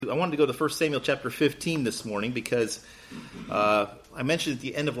I wanted to go to 1 Samuel chapter 15 this morning because I mentioned at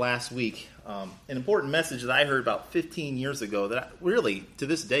the end of last week an important message that I heard about 15 years ago that really, to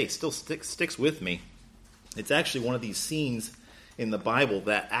this day, still sticks with me. It's actually one of these scenes in the Bible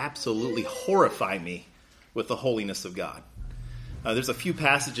that absolutely horrify me with the holiness of God. There's a few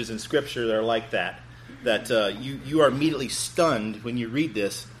passages in Scripture that are like that you are immediately stunned when you read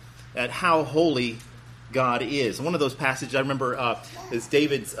this at how holy God is. One of those passages I remember is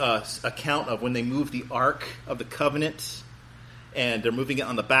David's account of when they moved the Ark of the Covenant, and they're moving it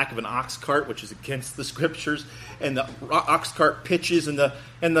on the back of an ox cart, which is against the Scriptures, and the ox cart pitches, and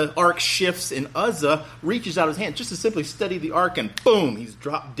the Ark shifts, and Uzzah reaches out his hand just to simply steady the Ark, and boom, he's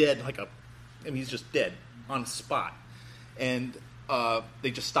dropped dead he's just dead on the spot. And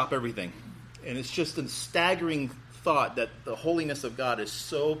they just stop everything. And it's just a staggering thought that the holiness of God is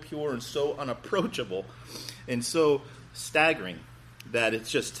so pure and so unapproachable and so staggering that it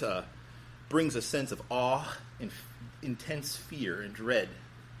just brings a sense of awe and intense fear and dread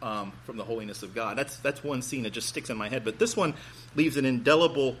from the holiness of God. That's one scene that just sticks in my head. But this one leaves an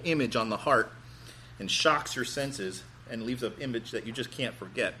indelible image on the heart and shocks your senses and leaves an image that you just can't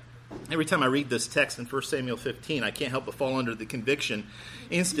forget. Every time I read this text in 1 Samuel 15, I can't help but fall under the conviction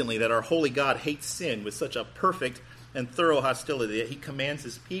instantly that our holy God hates sin with such a perfect and thorough hostility that he commands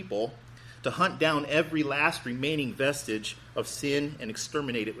his people to hunt down every last remaining vestige of sin and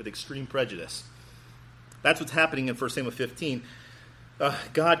exterminate it with extreme prejudice. That's what's happening in 1 Samuel 15.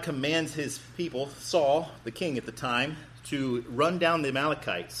 God commands his people, Saul, the king at the time, to run down the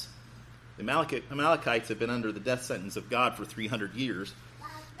Amalekites. The Amalekites have been under the death sentence of God for 300 years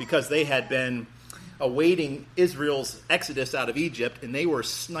because they had been awaiting Israel's exodus out of Egypt, and they were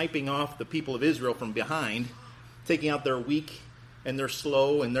sniping off the people of Israel from behind, taking out their weak and their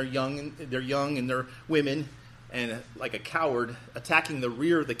slow and their young and their women, and like a coward, attacking the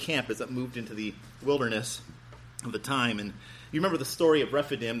rear of the camp as it moved into the wilderness of the time. And you remember the story of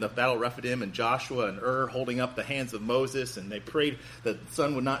Rephidim, the battle of Rephidim, and Joshua and holding up the hands of Moses, and they prayed that the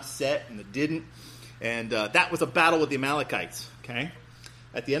sun would not set, and it didn't. And that was a battle with the Amalekites, okay?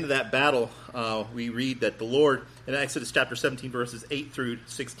 At the end of that battle, we read that the Lord, in Exodus chapter 17, verses 8 through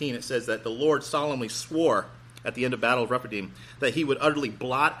 16, it says that the Lord solemnly swore at the end of battle of Rephidim that he would utterly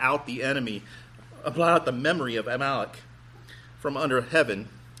blot out the enemy, blot out the memory of Amalek from under heaven.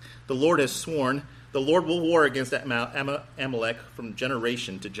 The Lord has sworn, the Lord will war against Amalek from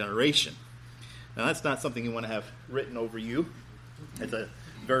generation to generation. Now that's not something you want to have written over you as a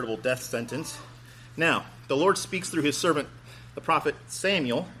veritable death sentence. Now, the Lord speaks through his servant, the prophet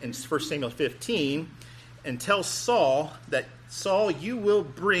Samuel, in 1 Samuel 15, and tells Saul that, Saul, you will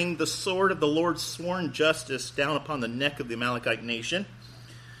bring the sword of the Lord's sworn justice down upon the neck of the Amalekite nation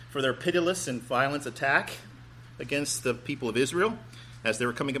for their pitiless and violent attack against the people of Israel as they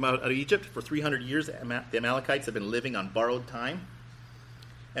were coming out of Egypt. For 300 years, the Amalekites have been living on borrowed time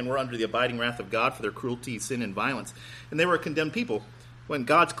and were under the abiding wrath of God for their cruelty, sin, and violence. And they were a condemned people when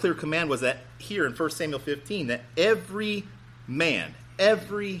God's clear command was that here in 1 Samuel 15, that every man,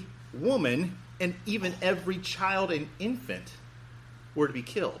 every woman, and even every child and infant were to be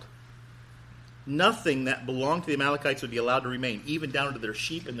killed. Nothing that belonged to the Amalekites would be allowed to remain, even down to their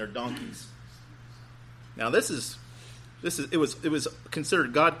sheep and their donkeys. Now it was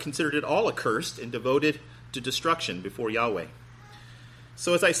considered, God considered it all accursed and devoted to destruction before Yahweh.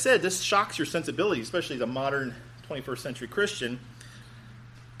 So as I said, this shocks your sensibility, especially as a modern 21st century Christian,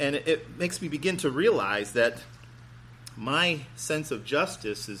 and it makes me begin to realize that my sense of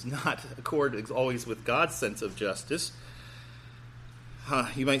justice is not accorded always with God's sense of justice.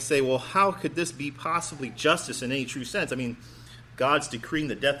 You might say, well, how could this be possibly justice in any true sense? I mean, God's decreeing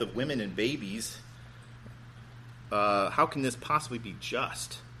the death of women and babies. How can this possibly be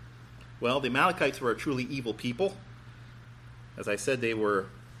just? Well, the Amalekites were a truly evil people. As I said, they were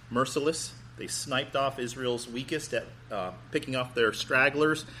merciless. They sniped off Israel's weakest at picking off their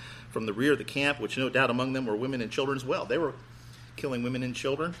stragglers from the rear of the camp, which no doubt among them were women and children as well. They were killing women and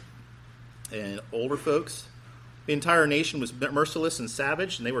children and older folks. The entire nation was merciless and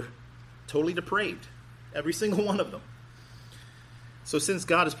savage, and they were totally depraved, every single one of them. So since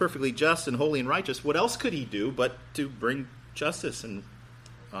God is perfectly just and holy and righteous, what else could he do but to bring justice and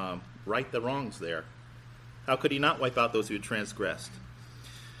right the wrongs there? How could he not wipe out those who had transgressed?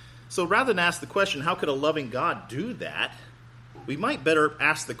 So rather than ask the question, how could a loving God do that? We might better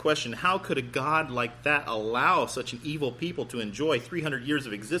ask the question, how could a God like that allow such an evil people to enjoy 300 years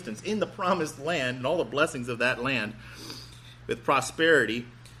of existence in the promised land and all the blessings of that land with prosperity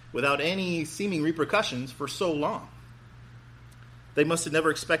without any seeming repercussions for so long? They must have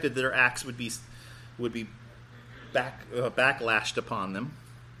never expected that their acts would be backlashed upon them.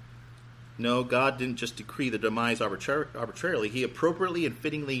 No, God didn't just decree the demise arbitrarily. He appropriately and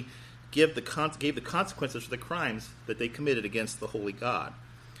fittingly gave the consequences for the crimes that they committed against the holy God.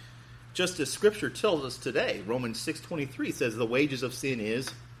 Just as Scripture tells us today, Romans 6:23 says the wages of sin is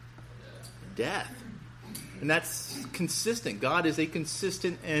death. And that's consistent. God is a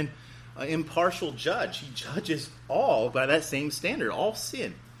consistent and impartial judge. He judges all by that same standard. All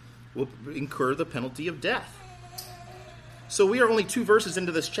sin will incur the penalty of death. So we are only 2 verses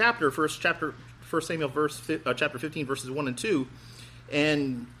into this chapter, 1 Samuel chapter 15, verses 1 and 2,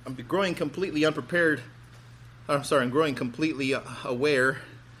 and I'm growing completely aware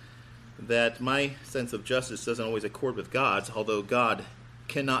that my sense of justice doesn't always accord with God's, although God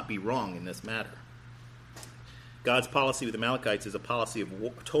cannot be wrong in this matter. God's policy with the Amalekites is a policy of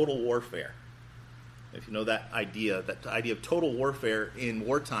total warfare. If you know that idea of total warfare in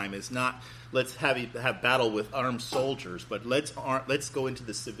wartime is not let's have battle with armed soldiers, but let's go into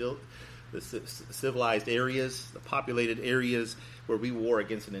the civilized areas, the populated areas where we war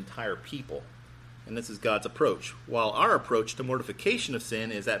against an entire people. And this is God's approach. While our approach to mortification of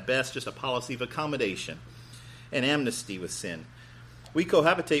sin is at best just a policy of accommodation and amnesty with sin. We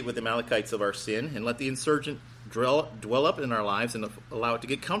cohabitate with the Amalekites of our sin and let the insurgent dwell up in our lives and allow it to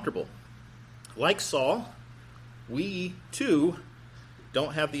get comfortable. Like Saul, we too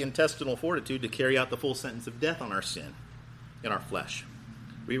don't have the intestinal fortitude to carry out the full sentence of death on our sin in our flesh.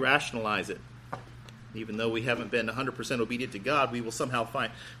 We rationalize it. Even though we haven't been 100% obedient to God, we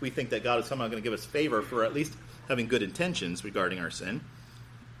think that God is somehow going to give us favor for at least having good intentions regarding our sin.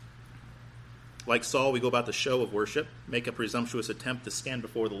 Like Saul, we go about the show of worship, make a presumptuous attempt to stand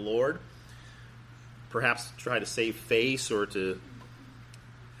before the Lord, perhaps try to save face or to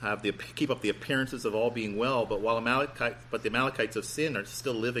keep up the appearances of all being well. But the Amalekites of sin are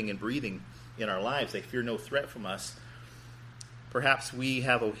still living and breathing in our lives. They fear no threat from us. Perhaps we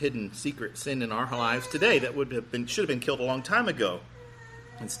have a hidden secret sin in our lives today that should have been killed a long time ago.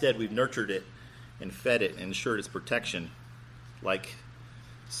 Instead, we've nurtured it and fed it and ensured its protection, like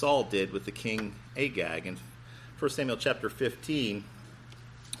Saul did with the king Agag. In 1 Samuel chapter 15,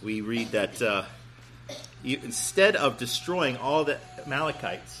 we read that instead of destroying all the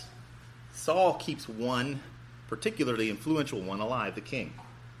Amalekites, Saul keeps one particularly influential one alive, the King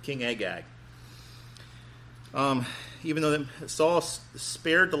Agag. Even though Saul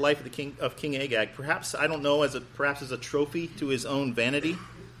spared the life of King Agag, perhaps as a trophy to his own vanity,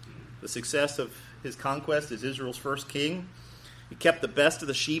 the success of his conquest as Israel's first king. He kept the best of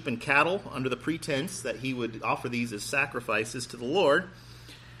the sheep and cattle under the pretense that he would offer these as sacrifices to the Lord.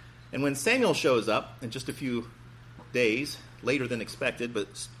 And when Samuel shows up in just a few days, later than expected,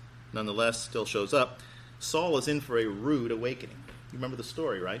 but nonetheless still shows up, Saul is in for a rude awakening. You remember the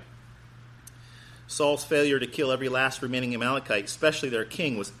story, right? Saul's failure to kill every last remaining Amalekite, especially their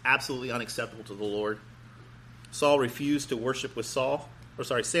king, was absolutely unacceptable to the Lord. Samuel refused to worship with Saul,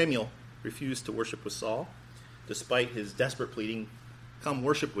 despite his desperate pleading, "Come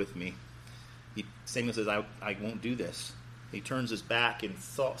worship with me." Samuel says, I won't do this. He turns his back, and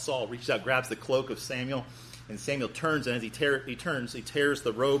Saul reaches out, grabs the cloak of Samuel, and Samuel turns, and as he tears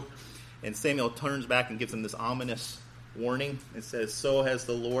the robe, and Samuel turns back and gives him this ominous warning. It says, "So has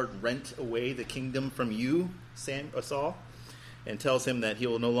the Lord rent away the kingdom from you, Saul," and tells him that he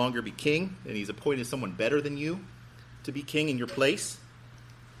will no longer be king, and he's appointed someone better than you to be king in your place.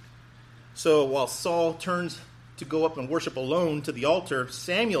 So while Saul turns to go up and worship alone to the altar,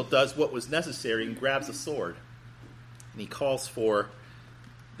 Samuel does what was necessary and grabs a sword. And he calls for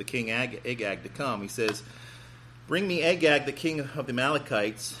the king Agag to come. He says, "Bring me Agag, the king of the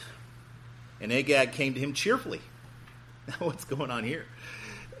Amalekites." And Agag came to him cheerfully. Now what's going on here?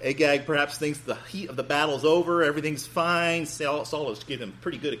 Agag perhaps thinks the heat of the battle's over, everything's fine. Saul has given him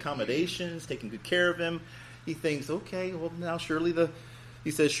pretty good accommodations, taking good care of him. He thinks, okay, well now surely the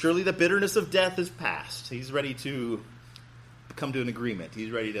bitterness of death is past. He's ready to come to an agreement.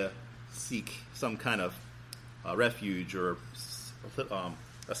 He's ready to seek some kind of refuge or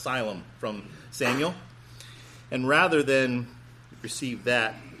asylum from Samuel. And rather than receive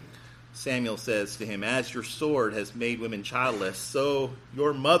that, Samuel says to him, "As your sword has made women childless, so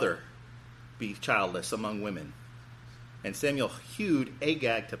your mother be childless among women." And Samuel hewed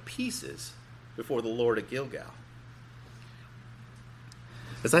Agag to pieces before the Lord at Gilgal.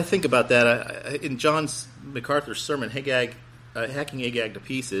 As I think about that, in John MacArthur's sermon, Hacking Agag to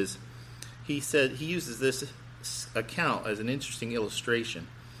Pieces, he uses this account as an interesting illustration.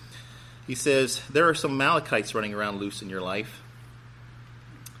 He says, there are some Amalekites running around loose in your life.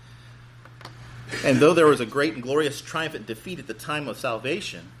 And though there was a great and glorious triumphant defeat at the time of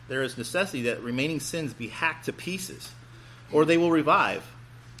salvation, there is necessity that remaining sins be hacked to pieces, or they will revive.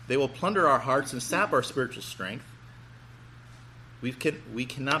 They will plunder our hearts and sap our spiritual strength. We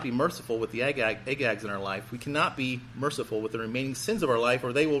cannot be merciful with the Agags in our life. We cannot be merciful with the remaining sins of our life,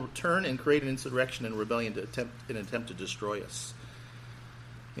 or they will return and create an insurrection and rebellion in an attempt to destroy us.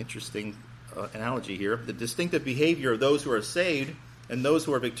 Interesting analogy here. The distinctive behavior of those who are saved and those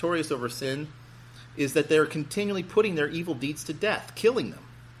who are victorious over sin is that they are continually putting their evil deeds to death, killing them.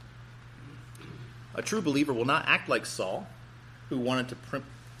 A true believer will not act like Saul, who wanted to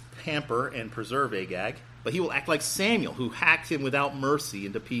pamper and preserve Agag, but he will act like Samuel, who hacked him without mercy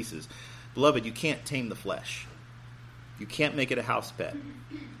into pieces. Beloved, you can't tame the flesh. You can't make it a house pet.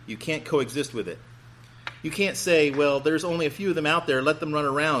 You can't coexist with it. You can't say, well, there's only a few of them out there, let them run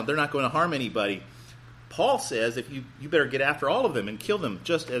around. They're not going to harm anybody. Paul says if you better get after all of them and kill them,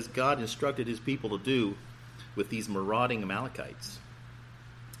 just as God instructed his people to do with these marauding Amalekites.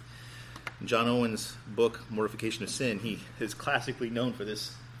 In John Owen's book, Mortification of Sin, he is classically known for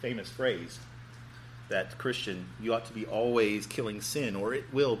this famous phrase, that Christian, you ought to be always killing sin, or it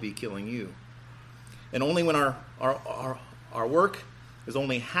will be killing you. And only when our work is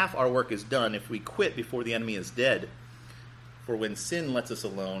only half our work is done if we quit before the enemy is dead. For when sin lets us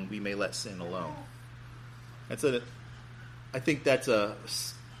alone, we may let sin alone. I think that's a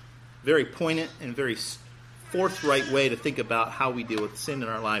very poignant and very forthright way to think about how we deal with sin in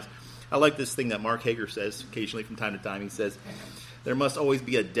our lives. I like this thing that Mark Hager says occasionally from time to time. He says, there must always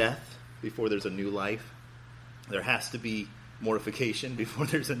be a death before there's a new life. There has to be mortification before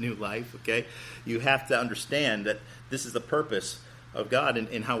there's a new life, okay? You have to understand that this is the purpose of God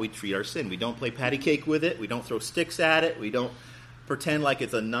in how we treat our sin. We don't play patty cake with it. We don't throw sticks at it. We don't pretend like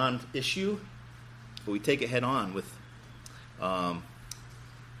it's a non-issue. But we take it head on with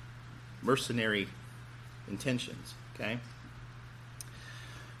mercenary intentions, okay?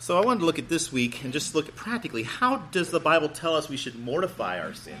 So I wanted to look at this week and just look at practically, how does the Bible tell us we should mortify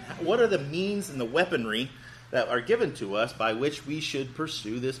our sin? What are the means and the weaponry that are given to us by which we should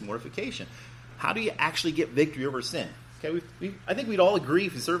pursue this mortification? How do you actually get victory over sin? Okay, I think we'd all agree,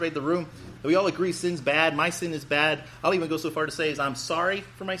 if you surveyed the room, that we all agree sin's bad, my sin is bad. I'll even go so far to say I'm sorry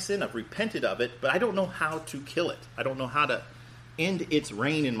for my sin, I've repented of it, but I don't know how to kill it. I don't know how to end its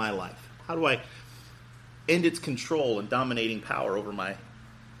reign in my life. How do I end its control and dominating power over my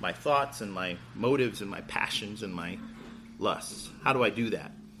thoughts and my motives and my passions and my lusts? How do I do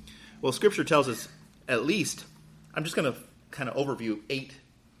that? Well, Scripture tells us at least, I'm just going to kind of overview 8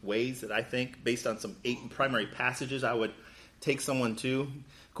 ways that I think, based on some 8 primary passages, I would take someone to.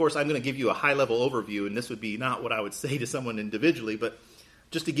 Of course, I'm going to give you a high-level overview, and this would be not what I would say to someone individually, but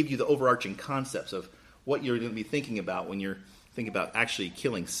just to give you the overarching concepts of what you're going to be thinking about when you're thinking about actually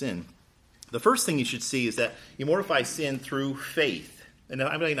killing sin. The first thing you should see is that you mortify sin through faith. And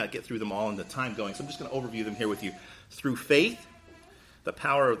I may not get through them all in the time going, so I'm just going to overview them here with you. Through faith, the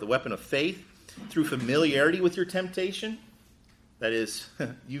power of the weapon of faith. Through familiarity with your temptation. That is,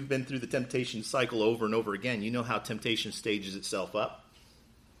 you've been through the temptation cycle over and over again. You know how temptation stages itself up.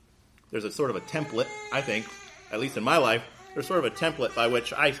 There's a sort of a template, I think, at least in my life, there's sort of a template by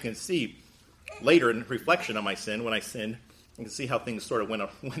which I can see later in reflection on my sin, when I sinned, I can see how things sort of went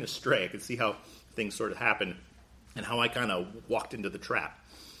astray. I can see how things sort of happened and how I kind of walked into the trap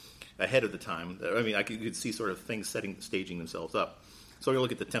ahead of the time. I mean, I could see sort of things staging themselves up. So we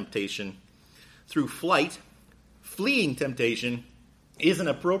look at the temptation. Through flight, fleeing temptation is an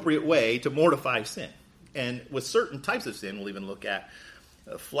appropriate way to mortify sin. And with certain types of sin, we'll even look at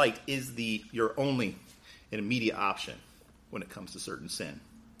flight is your only and immediate option when it comes to certain sin.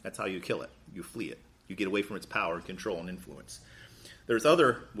 That's how you kill it. You flee it. You get away from its power and control and influence. There's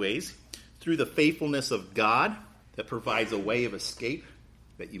other ways. Through the faithfulness of God that provides a way of escape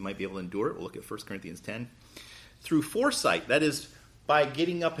that you might be able to endure it. We'll look at 1 Corinthians 10. Through foresight, that is by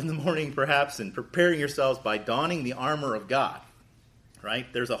getting up in the morning perhaps and preparing yourselves by donning the armor of God. Right?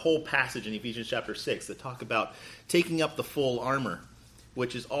 There's a whole passage in Ephesians chapter 6 that talk about taking up the full armor,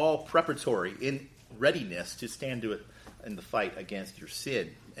 which is all preparatory in readiness to stand to it in the fight against your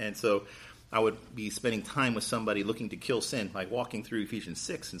sin. And so I would be spending time with somebody looking to kill sin by walking through Ephesians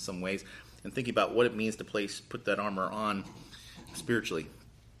 6 in some ways and thinking about what it means to put that armor on spiritually.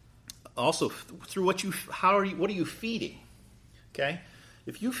 Also, through what are you feeding? Okay?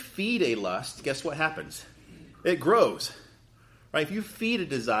 If you feed a lust, guess what happens? It grows. Right? If you feed a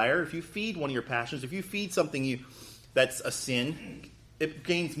desire, if you feed one of your passions, if you feed something that's a sin, it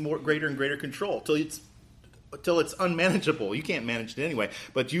gains greater and greater control till it's unmanageable. You can't manage it anyway,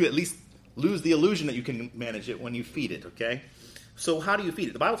 but you at least lose the illusion that you can manage it when you feed it, okay? So how do you feed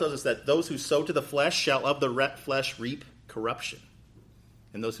it? The Bible tells us that those who sow to the flesh shall of the flesh reap corruption.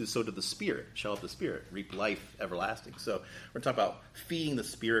 And those who sow to the Spirit shall of the Spirit reap life everlasting. So we're talking about feeding the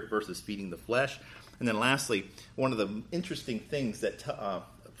Spirit versus feeding the flesh. And then lastly, one of the interesting things that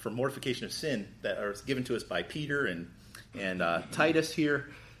for mortification of sin that are given to us by Peter and Titus here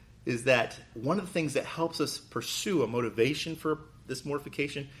is that one of the things that helps us pursue a motivation for this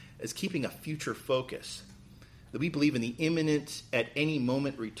mortification is keeping a future focus. That we believe in the imminent, at any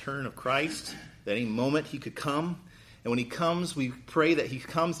moment, return of Christ. That any moment he could come. And when he comes, we pray that he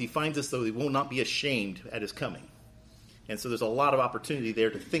comes, he finds us so he will not be ashamed at his coming. And so there's a lot of opportunity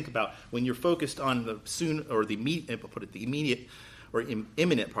there to think about when you're focused on the soon or the immediate or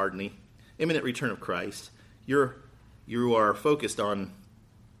imminent return of Christ. You are focused on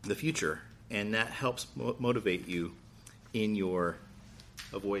the future, and that helps motivate you in your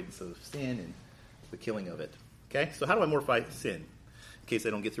avoidance of sin and the killing of it. Okay, so how do I mortify sin? In case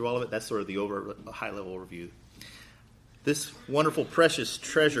I don't get through all of it, that's sort of the high-level overview. This wonderful, precious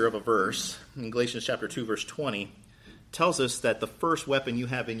treasure of a verse in Galatians chapter 2, verse 20, tells us that the first weapon you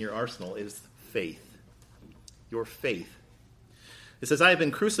have in your arsenal is faith. Your faith. It says, I have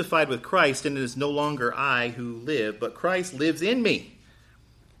been crucified with Christ, and it is no longer I who live, but Christ lives in me.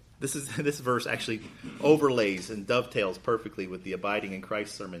 This verse actually overlays and dovetails perfectly with the abiding in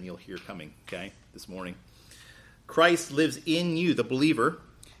Christ sermon you'll hear coming, okay, this morning. Christ lives in you, the believer,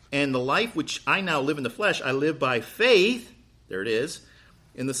 and the life which I now live in the flesh, I live by faith, there it is,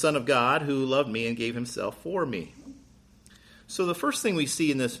 in the Son of God who loved me and gave himself for me. So the first thing we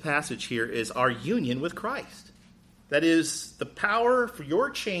see in this passage here is our union with Christ. That is, the power for your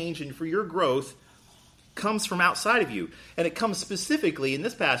change and for your growth comes from outside of you. And it comes specifically in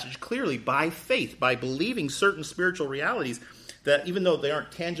this passage clearly by faith, by believing certain spiritual realities that even though they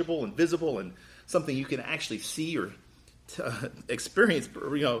aren't tangible and visible and something you can actually see or experience,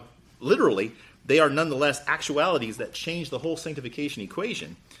 literally, they are nonetheless actualities that change the whole sanctification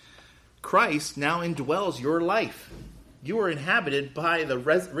equation. Christ now indwells your life. You are inhabited by the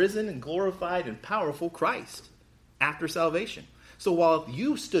risen and glorified and powerful Christ after salvation. So while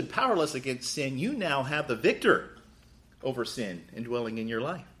you stood powerless against sin, you now have the victor over sin indwelling in your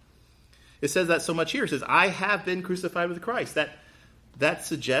life. It says that so much here. It says, I have been crucified with Christ. That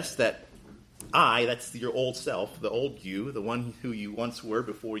suggests that that's your old self, the old you, the one who you once were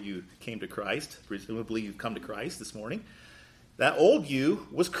before you came to Christ. Presumably you've come to Christ this morning. That old you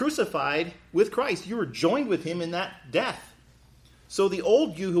was crucified with Christ. You were joined with him in that death. So the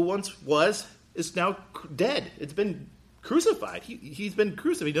old you who once was is now dead. It's been crucified. He's been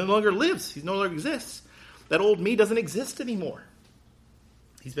crucified. He no longer lives. He no longer exists. That old me doesn't exist anymore.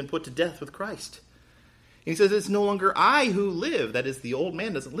 He's been put to death with Christ. And he says, it's no longer I who live. That is, the old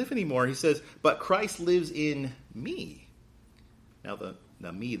man doesn't live anymore. He says, but Christ lives in me. Now,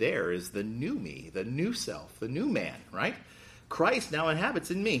 the me there is the new me, the new self, the new man, right? Christ now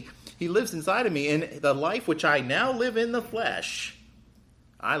inhabits in me. He lives inside of me. And the life which I now live in the flesh,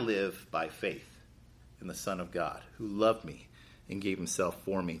 I live by faith in the Son of God, who loved me and gave himself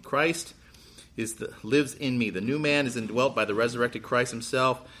for me. Christ lives in me. The new man is indwelt by the resurrected Christ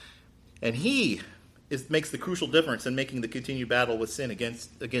himself. And he makes the crucial difference in making the continued battle with sin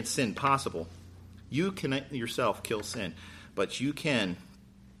against sin possible. You cannot yourself kill sin, but you can,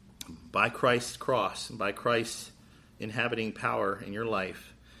 by Christ's cross and by Christ's inhabiting power in your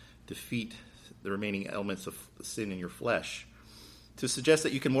life, defeat the remaining elements of sin in your flesh. To suggest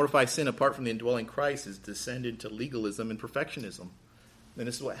that you can mortify sin apart from the indwelling Christ is descend into legalism and perfectionism. And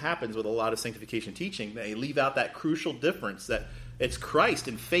this is what happens with a lot of sanctification teaching. They leave out that crucial difference that it's Christ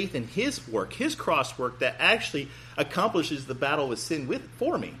and faith in his work, his cross work, that actually accomplishes the battle with sin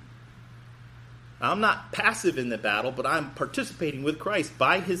for me. I'm not passive in the battle, but I'm participating with Christ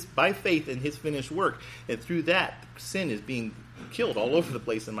by faith in his finished work. And through that, sin is being killed all over the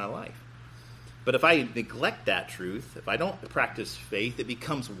place in my life. But if I neglect that truth, if I don't practice faith, it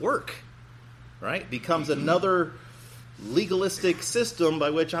becomes work, right? It becomes another legalistic system by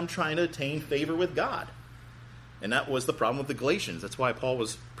which I'm trying to attain favor with God. And that was the problem with the Galatians. That's why Paul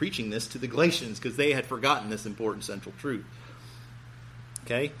was preaching this to the Galatians, because they had forgotten this important central truth.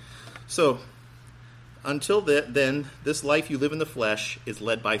 Okay? So, until then, this life you live in the flesh is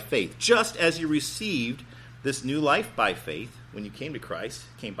led by faith. Just as you received this new life by faith when you came to Christ,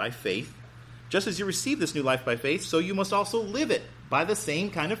 came by faith. Just as you received this new life by faith, so you must also live it by the same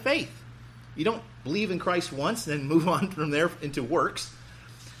kind of faith. You don't believe in Christ once and then move on from there into works.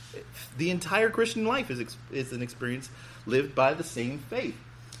 The entire Christian life is an experience lived by the same faith.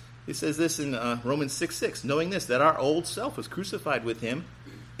 It says this in Romans 6:6, knowing this, that our old self was crucified with him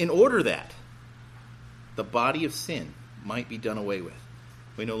in order that the body of sin might be done away with.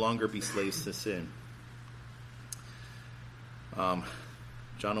 We no longer be slaves to sin.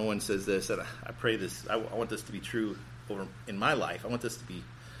 John Owen says this, and I pray this, I want this to be true in my life. I want this to be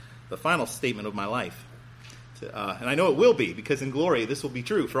the final statement of my life. And I know it will be, because in glory this will be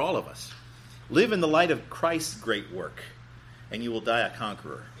true for all of us. Live in the light of Christ's great work, and you will die a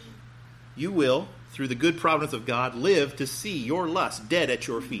conqueror. You will, through the good providence of God, live to see your lust dead at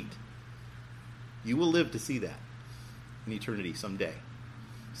your feet. You will live to see that in eternity someday.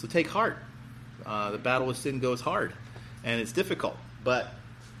 So take heart. The battle with sin goes hard, and it's difficult, but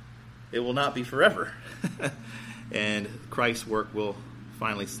it will not be forever. And Christ's work will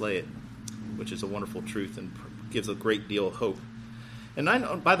finally slay it, which is a wonderful truth and gives a great deal of hope. And I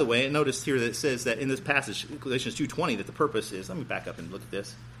know, by the way, I noticed here that it says that in this passage, Galatians 2:20, that the purpose is, let me back up and look at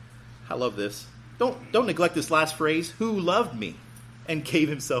this. I love this. Don't neglect this last phrase, who loved me and gave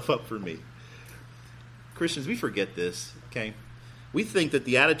himself up for me. Christians, we forget this, okay? We think that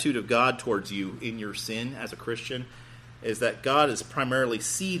the attitude of God towards you in your sin as a Christian is that God is primarily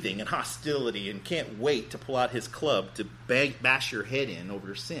seething in hostility and can't wait to pull out his club to bash your head in over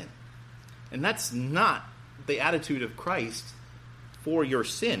your sin. And that's not the attitude of Christ for your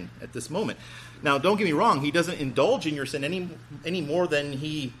sin at this moment. Now, don't get me wrong, he doesn't indulge in your sin any more than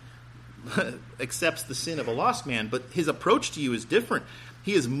he accepts the sin of a lost man, but his approach to you is different.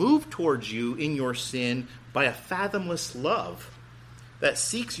 He is moved towards you in your sin by a fathomless love that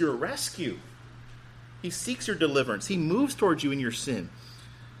seeks your rescue. He seeks your deliverance. He moves towards you in your sin,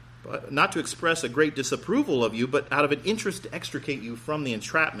 but not to express a great disapproval of you, but out of an interest to extricate you from the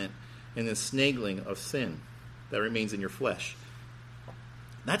entrapment and the snagling of sin that remains in your flesh.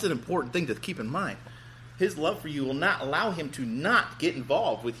 That's an important thing to keep in mind. His love for you will not allow him to not get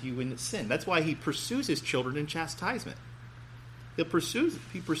involved with you in sin. That's why he pursues his children in chastisement. He pursues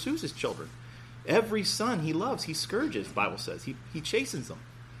his children. Every son he loves, he scourges, the Bible says. He chastens them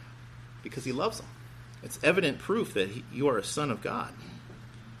because he loves them. It's evident proof that you are a son of God.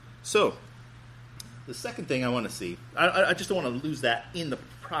 So, the second thing I want to see, I just don't want to lose that in the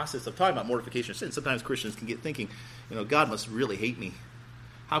process of talking about mortification of sin. Sometimes Christians can get thinking, God must really hate me.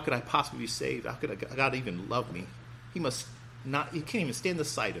 How could I possibly be saved? How could God even love me? He can't even stand the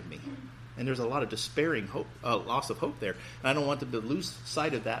sight of me. And there's a lot of despairing hope, loss of hope there. And I don't want them to lose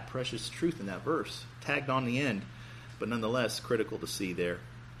sight of that precious truth in that verse, tagged on the end, but nonetheless critical to see there.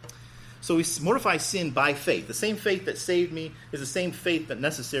 So we mortify sin by faith. The same faith that saved me is the same faith that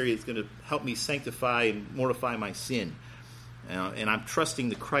necessary is going to help me sanctify and mortify my sin. And I'm trusting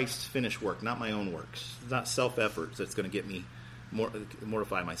the Christ's finished work, not my own works. It's not self-efforts that's going to get me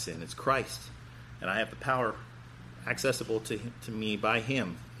mortify my sin. It's Christ. And I have the power accessible to me by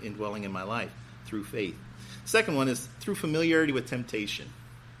him indwelling in my life through faith. Second one is through familiarity with temptation.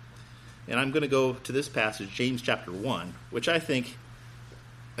 And I'm going to go to this passage, James chapter 1, which I think,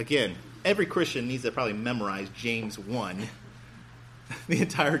 again, every Christian needs to probably memorize James 1, the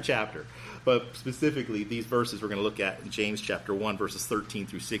entire chapter. But specifically, these verses we're going to look at in James chapter 1, verses 13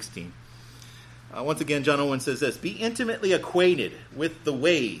 through 16. Once again, John Owen says this: be intimately acquainted with the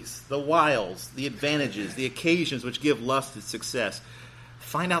ways, the wiles, the advantages, the occasions which give lust its success.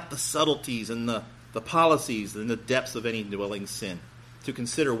 Find out the subtleties and the policies and the depths of any dwelling sin, to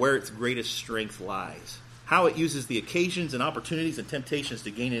consider where its greatest strength lies, how it uses the occasions and opportunities and temptations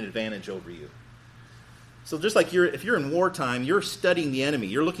to gain an advantage over you. So just like if you're in wartime, you're studying the enemy.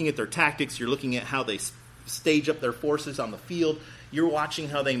 You're looking at their tactics. You're looking at how they stage up their forces on the field. You're watching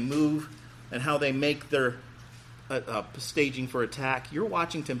how they move and how they make their staging for attack. You're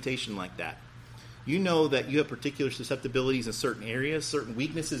watching temptation like that. You know that you have particular susceptibilities in certain areas, certain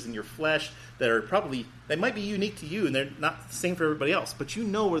weaknesses in your flesh that are they might be unique to you and they're not the same for everybody else. But you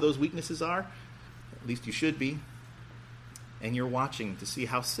know where those weaknesses are. At least you should be. And you're watching to see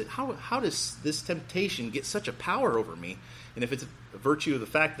how does this temptation get such a power over me? And if it's a virtue of the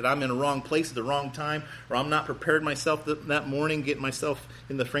fact that I'm in a wrong place at the wrong time, or I'm not prepared myself that morning, getting myself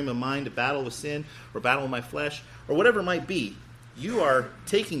in the frame of mind to battle with sin, or battle with my flesh, or whatever it might be, you are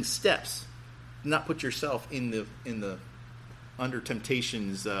taking steps to not put yourself in the under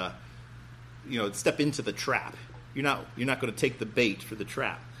temptation's step into the trap. You're not going to take the bait for the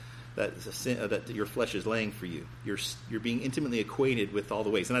trap that your flesh is laying for you. You're being intimately acquainted with all the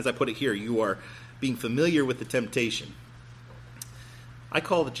ways. And as I put it here, you are being familiar with the temptation. I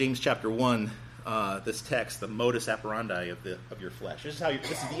call the James chapter 1, this text, the modus operandi of your flesh. This is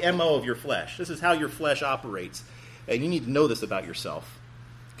the MO of your flesh. This is how your flesh operates. And you need to know this about yourself.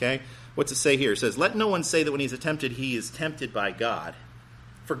 Okay? What's it say here? It says, let no one say that when he's tempted, he is tempted by God.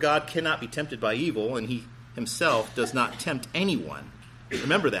 For God cannot be tempted by evil, and he himself does not tempt anyone.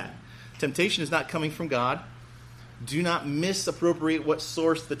 Remember that. Temptation is not coming from God. Do not misappropriate what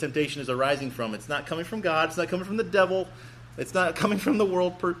source the temptation is arising from. It's not coming from God. It's not coming from the devil. It's not coming from the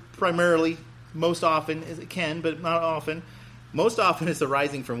world primarily, most often as it can, but not often. Most often it's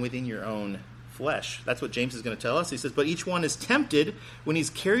arising from within your own flesh. That's what James is going to tell us. He says, but each one is tempted when he's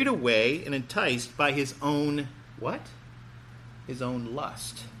carried away and enticed by his own, what? His own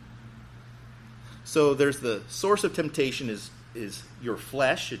lust. So there's the source of temptation is your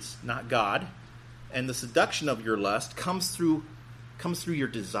flesh. It's not God. And the seduction of your lust comes through your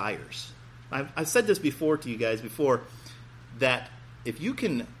desires. I've said this before to you guys that if you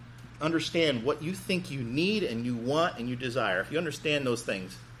can understand what you think you need and you want and you desire, if you understand those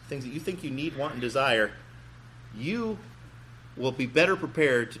things that you think you need, want, and desire, you will be better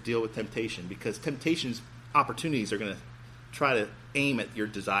prepared to deal with temptation, because temptation's opportunities are going to try to aim at your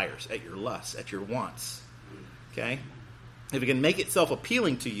desires, at your lusts, at your wants. Okay? If it can make itself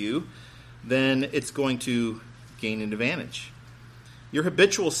appealing to you, then it's going to gain an advantage. Your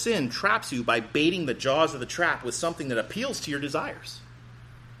habitual sin traps you by baiting the jaws of the trap with something that appeals to your desires.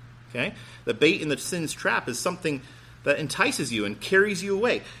 Okay? The bait in the sin's trap is something that entices you and carries you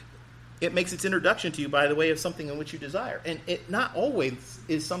away. It makes its introduction to you by the way of something in which you desire. And it not always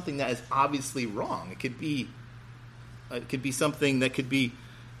is something that is obviously wrong. It could be something that could be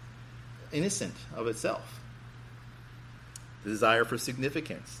innocent of itself. The desire for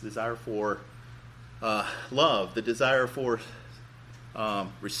significance, the desire for love, the desire for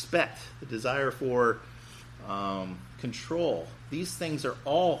respect, the desire for control. These things are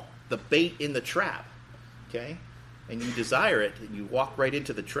all the bait in the trap, okay? And you desire it, and you walk right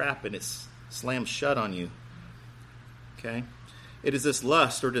into the trap, and it slams shut on you, okay? It is this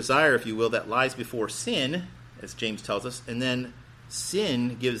lust or desire, if you will, that lies before sin, as James tells us, and then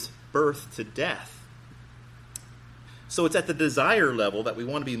sin gives birth to death. So it's at the desire level that we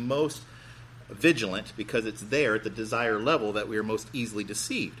want to be most vigilant, because it's there at the desire level that we are most easily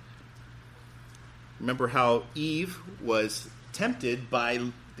deceived. Remember how Eve was tempted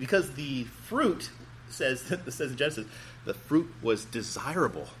because the fruit says in Genesis, the fruit was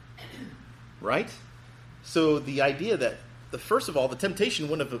desirable, right? So the idea that first of all, the temptation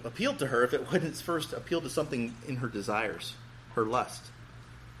wouldn't have appealed to her if it wouldn't first appeal to something in her desires, her lust.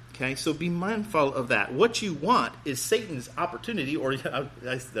 Okay, so be mindful of that. What you want is Satan's opportunity, or it's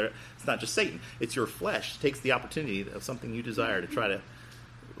not just Satan, it's your flesh takes the opportunity of something you desire to try to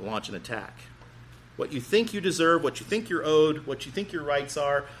launch an attack. What you think you deserve, what you think you're owed, what you think your rights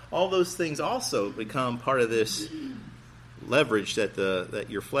are, all those things also become part of this leverage that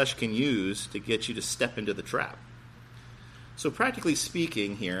your flesh can use to get you to step into the trap. So practically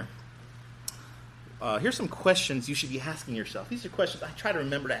speaking here, here's some questions you should be asking yourself. These are questions I try to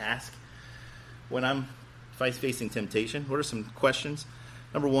remember to ask when I'm facing temptation. What are some questions?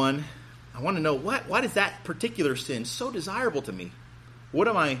 Number one, I want to know why is that particular sin so desirable to me? What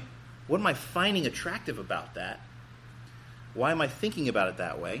am I finding attractive about that? Why am I thinking about it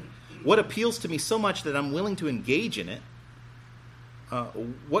that way? What appeals to me so much that I'm willing to engage in it?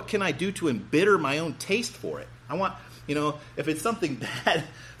 What can I do to embitter my own taste for it? If it's something bad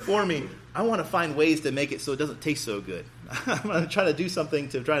for me, I want to find ways to make it so it doesn't taste so good. I'm going to try to do something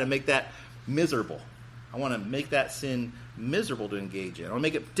to try to make that miserable. I want to make that sin miserable to engage in. I want to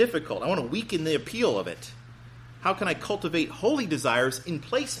make it difficult. I want to weaken the appeal of it. How can I cultivate holy desires in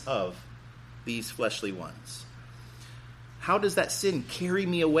place of these fleshly ones? How does that sin carry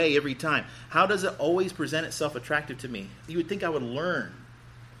me away every time? How does it always present itself attractive to me? You would think I would learn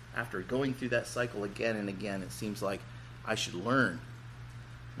after going through that cycle again and again. It seems like I should learn.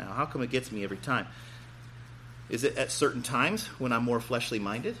 Now, how come it gets me every time? Is it at certain times when I'm more fleshly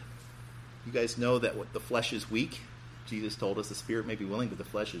minded? You guys know that the flesh is weak. Jesus told us the spirit may be willing, but the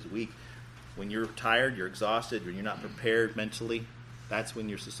flesh is weak. When you're tired, you're exhausted, when you're not prepared mentally, that's when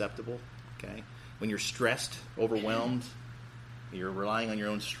you're susceptible. Okay? When you're stressed, overwhelmed, you're relying on your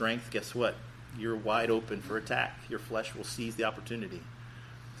own strength, guess what? You're wide open for attack. Your flesh will seize the opportunity.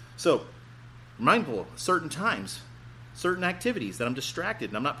 So, mindful of certain times, certain activities that I'm distracted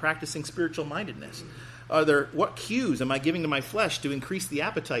and I'm not practicing spiritual mindedness. What cues am I giving to my flesh to increase the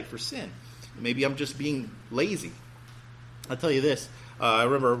appetite for sin? Maybe I'm just being lazy. I'll tell you this. I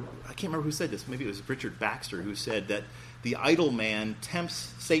can't remember who said this. Maybe it was Richard Baxter who said that the idle man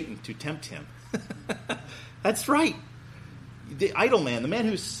tempts Satan to tempt him. That's right. The idle man, the man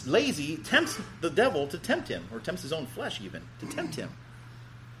who's lazy, tempts the devil to tempt him, or tempts his own flesh even to tempt him.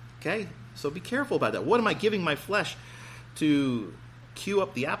 Okay? So be careful about that. What am I giving my flesh to cue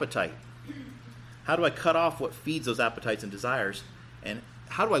up the appetite? How do I cut off what feeds those appetites and desires? And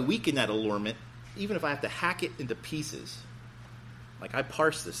how do I weaken that allurement, even if I have to hack it into pieces? Like I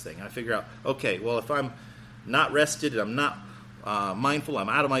parse this thing. I figure out, okay, well, if I'm not rested and I'm not mindful, I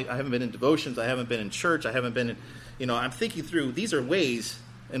haven't been in devotions, I haven't been in church, I haven't been I'm thinking through, these are ways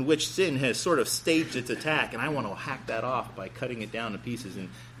in which sin has sort of staged its attack, and I want to hack that off by cutting it down to pieces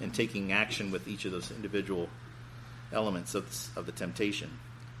and taking action with each of those individual elements of the temptation.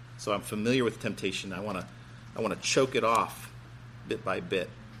 So I'm familiar with temptation. I want to choke it off bit by bit,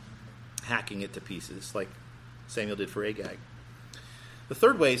 hacking it to pieces like Samuel did for Agag. The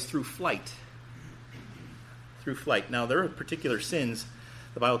third way is through flight. Through flight. Now, there are particular sins.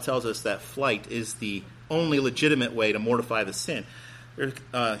 The Bible tells us that flight is the only legitimate way to mortify the sin. It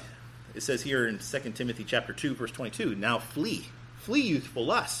says here in 2 Timothy chapter 2, verse 22, now flee youthful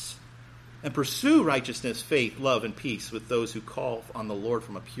lusts, and pursue righteousness, faith, love, and peace with those who call on the Lord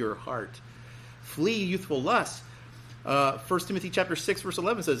from a pure heart. Flee youthful lusts. 1 Timothy chapter 6, verse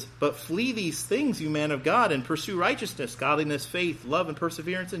 11 says, but flee these things, you man of God, and pursue righteousness, godliness, faith, love, and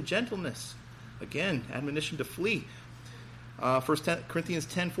perseverance, and gentleness. Again, admonition to flee. 1 Corinthians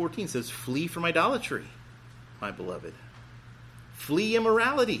 10:14 says, flee from idolatry, my beloved. Flee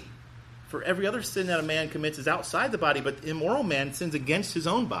immorality. For every other sin that a man commits is outside the body, but the immoral man sins against his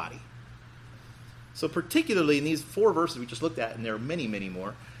own body. So particularly in these 4 verses we just looked at, and there are many, many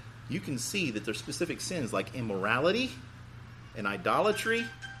more, you can see that there's specific sins like immorality and idolatry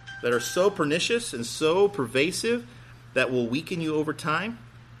that are so pernicious and so pervasive that will weaken you over time.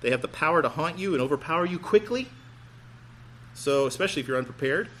 They have the power to haunt you and overpower you quickly. So especially if you're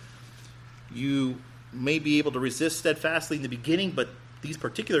unprepared, you may be able to resist steadfastly in the beginning, but these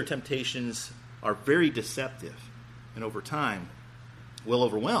particular temptations are very deceptive and over time will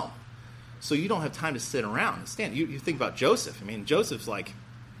overwhelm. So you don't have time to sit around and stand. You think about Joseph. I mean, Joseph's like,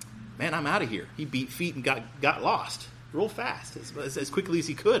 man, I'm out of here. He beat feet and got lost real fast, as quickly as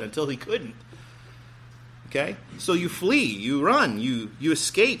he could until he couldn't. Okay? So you flee, you run, you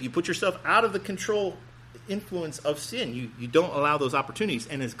escape, you put yourself out of the control influence of sin. You don't allow those opportunities.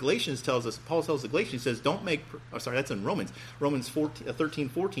 And as Galatians tells us, Paul tells the Galatians, he says, that's in Romans. Romans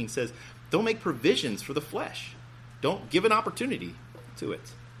 13:14 says, don't make provisions for the flesh. Don't give an opportunity to it.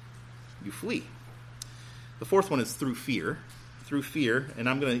 You flee. The fourth one is through fear. Through fear, and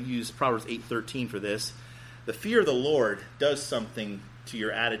I'm going to use Proverbs 8:13 for this. The fear of the Lord does something to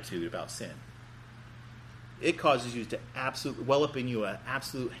your attitude about sin. It causes you to well up in you an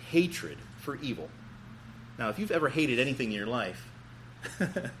absolute hatred for evil. Now, if you've ever hated anything in your life,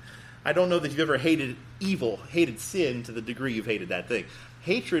 I don't know that you've ever hated evil, hated sin to the degree you've hated that thing.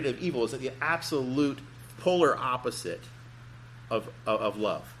 Hatred of evil is the absolute polar opposite of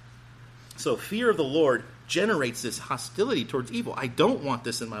love. So fear of the Lord generates this hostility towards evil. I don't want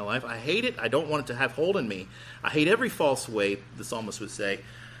this in my life. I hate it. I don't want it to have hold on me. I hate every false way, the psalmist would say.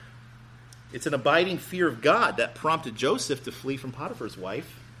 It's an abiding fear of God that prompted Joseph to flee from Potiphar's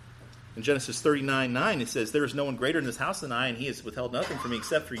wife. In Genesis 39:9, it says, there is no one greater in this house than I, and he has withheld nothing from me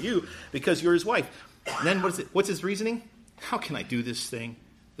except for you, because you're his wife. And then what's his reasoning? How can I do this thing,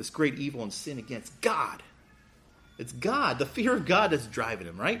 this great evil and sin against God? It's God, the fear of God that's driving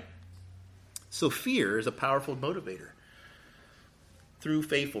him, right? So fear is a powerful motivator. Through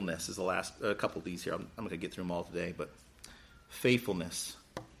faithfulness is the last couple of these here. I'm not going to get through them all today, but faithfulness.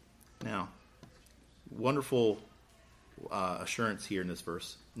 Now, wonderful assurance here in this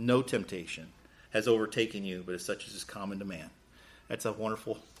verse. No temptation has overtaken you, but as such as is common to man. That's a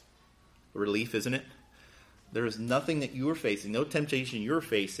wonderful relief, isn't it? There is nothing that you are facing, no temptation you're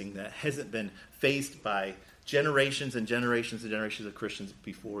facing that hasn't been faced by generations and generations and generations of Christians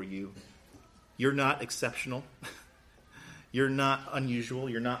before you. You're not exceptional. You're not unusual.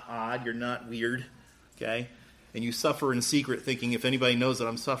 You're not odd. You're not weird. Okay? And you suffer in secret thinking if anybody knows that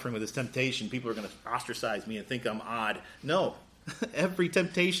I'm suffering with this temptation, people are going to ostracize me and think I'm odd. No. Every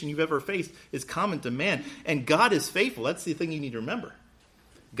temptation you've ever faced is common to man. And God is faithful. That's the thing you need to remember.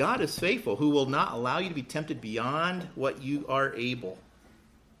 God is faithful, who will not allow you to be tempted beyond what you are able.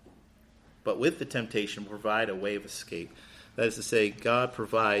 But with the temptation, will provide a way of escape. That is to say, God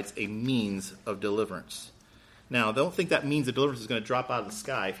provides a means of deliverance. Now, don't think that means of deliverance is going to drop out of the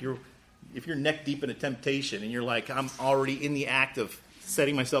sky. If you're neck deep in a temptation and you're like, I'm already in the act of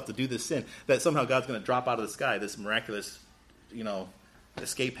setting myself to do this sin, that somehow God's going to drop out of the sky this miraculous,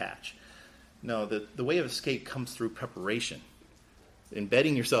 escape hatch. No, the way of escape comes through preparation.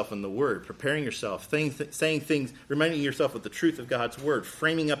 Embedding yourself in the Word, preparing yourself, saying things, reminding yourself of the truth of God's Word,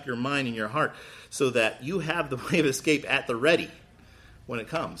 framing up your mind and your heart so that you have the way of escape at the ready when it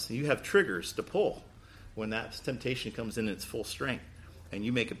comes. You have triggers to pull when that temptation comes in its full strength, and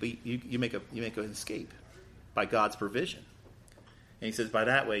you make an escape by God's provision. And he says, by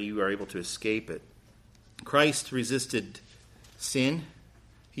that way you are able to escape it. Christ resisted sin.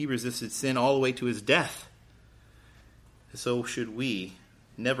 He resisted sin all the way to his death. So should we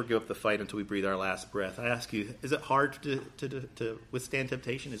never give up the fight until we breathe our last breath. I ask you, is it hard to withstand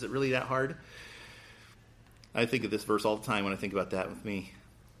temptation? Is it really that hard? I think of this verse all the time when I think about that with me.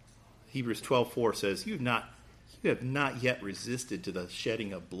 Hebrews 12:4 says, you have not yet resisted to the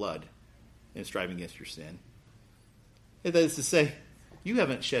shedding of blood in striving against your sin. That is to say, you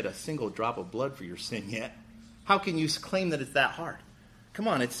haven't shed a single drop of blood for your sin yet. How can you claim that it's that hard? Come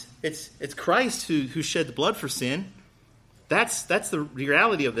on, it's Christ who shed the blood for sin. That's the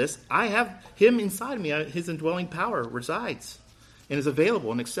reality of this. I have him inside of me. His indwelling power resides and is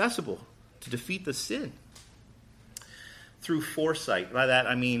available and accessible to defeat the sin. Through foresight. By that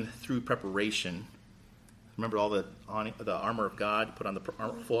I mean through preparation. Remember all the armor of God, put on the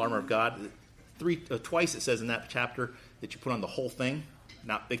full armor of God. Twice it says in that chapter that you put on the whole thing,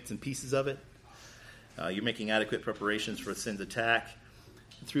 not bits and pieces of it. You're making adequate preparations for sin's attack.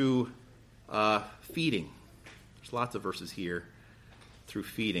 Through feeding. There's lots of verses here. Through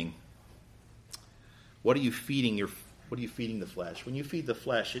feeding. What are you feeding the flesh? When you feed the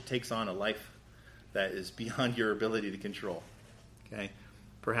flesh, it takes on a life that is beyond your ability to control. Okay?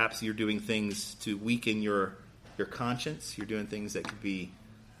 Perhaps you're doing things to weaken your conscience. You're doing things that could be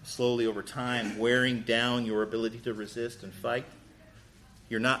slowly over time wearing down your ability to resist and fight.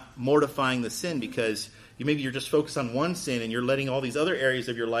 You're not mortifying the sin because maybe you're just focused on one sin and you're letting all these other areas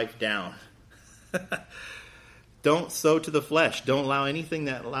of your life down. Don't sow to the flesh. Don't allow anything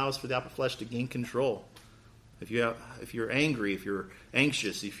that allows for the upper flesh to gain control. If you're angry, if you're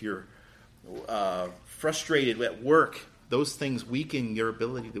anxious, if you're frustrated at work, those things weaken your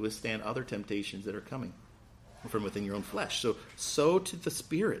ability to withstand other temptations that are coming from within your own flesh. So sow to the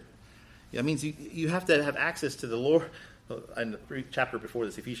Spirit. That means you have to have access to the Lord. In the chapter before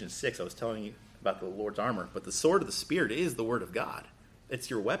this, Ephesians 6, I was telling you about the Lord's armor. But the sword of the Spirit is the Word of God. It's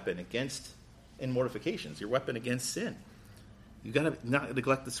your weapon in mortifications, your weapon against sin. You've got to not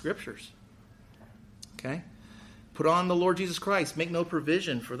neglect the Scriptures. Okay? Put on the Lord Jesus Christ. Make no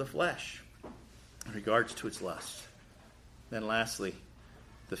provision for the flesh in regards to its lust. Then lastly,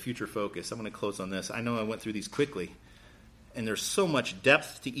 the future focus. I'm going to close on this. I know I went through these quickly, and there's so much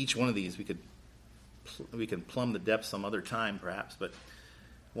depth to each one of these. We can plumb the depth some other time, perhaps. But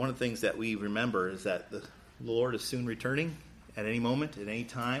one of the things that we remember is that the Lord is soon returning at any moment, at any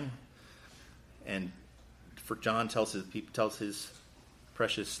time. And for John tells his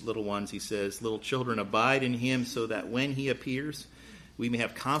precious little ones, he says, "Little children, abide in him, so that when he appears, we may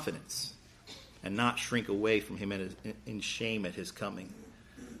have confidence and not shrink away from him in shame at his coming."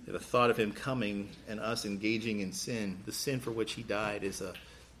 The thought of him coming and us engaging in sin, the sin for which he died, is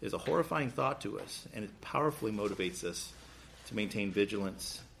a horrifying thought to us, and it powerfully motivates us to maintain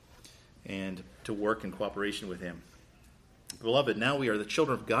vigilance and to work in cooperation with him. Beloved, now we are the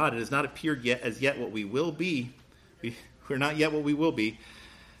children of God. It has not appeared yet what we will be. We're not yet what we will be,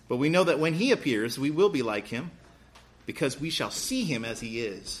 but we know that when he appears, we will be like him, because we shall see him as he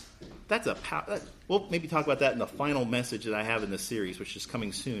is. We'll maybe talk about that in the final message that I have in this series, which is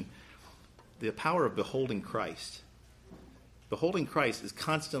coming soon. The power of beholding Christ. Beholding Christ is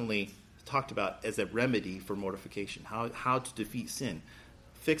constantly talked about as a remedy for mortification, how to defeat sin.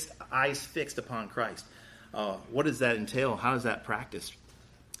 Eyes fixed upon Christ. What does that entail? How is that practiced?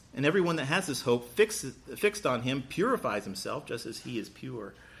 And everyone that has this hope fixed on him purifies himself just as he is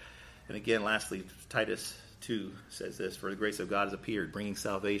pure. And again, lastly, Titus 2 says this: "For the grace of God has appeared, bringing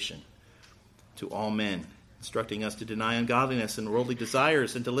salvation to all men, instructing us to deny ungodliness and worldly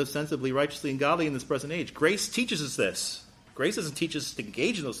desires and to live sensibly, righteously, and godly in this present age." Grace teaches us this. Grace doesn't teach us to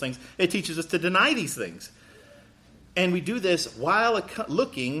engage in those things. It teaches us to deny these things. And we do this while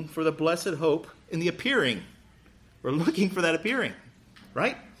looking for the blessed hope in the appearing. We're looking for that appearing,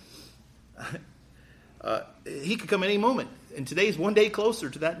 right? He could come at any moment. And today's one day closer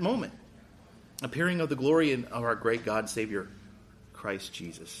to that moment. Appearing of the glory of our great God and Savior, Christ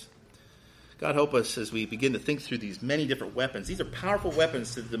Jesus. God help us as we begin to think through these many different weapons. These are powerful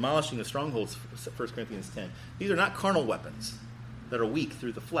weapons to the demolishing of strongholds, 1 Corinthians 10. These are not carnal weapons that are weak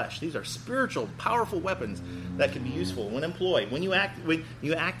through the flesh. These are spiritual, powerful weapons that can be useful when employed. When you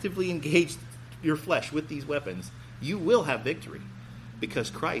actively engage your flesh with these weapons, you will have victory,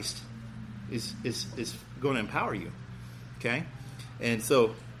 because Christ is going to empower you. Okay? And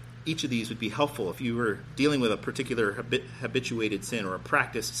so each of these would be helpful if you were dealing with a particular habituated sin or a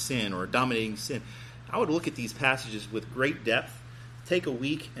practiced sin or a dominating sin. I would look at these passages with great depth, take a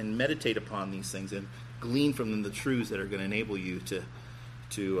week and meditate upon these things and glean from them the truths that are going to enable you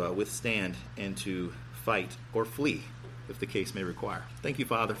to withstand and to fight or flee, if the case may require. Thank you,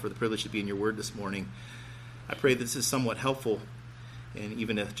 Father, for the privilege to be in your word this morning. I pray this is somewhat helpful, and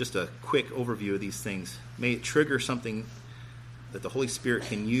even just a quick overview of these things. May it trigger something that the Holy Spirit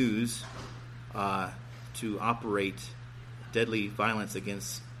can use to operate deadly violence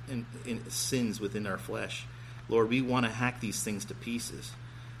against in sins within our flesh. Lord, we want to hack these things to pieces.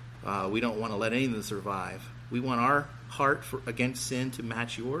 We don't want to let any of them survive. We want our heart against sin to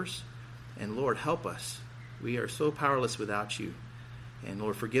match yours. And Lord, help us. We are so powerless without you. And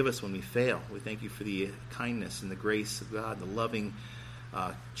Lord, forgive us when we fail. We thank you for the kindness and the grace of God, the loving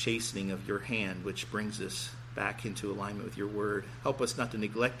chastening of your hand, which brings us back into alignment with your word. Help us not to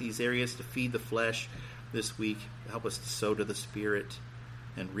neglect these areas to feed the flesh this week. Help us to sow to the Spirit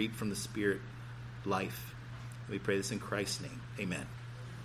and reap from the Spirit life. We pray this in Christ's name. Amen.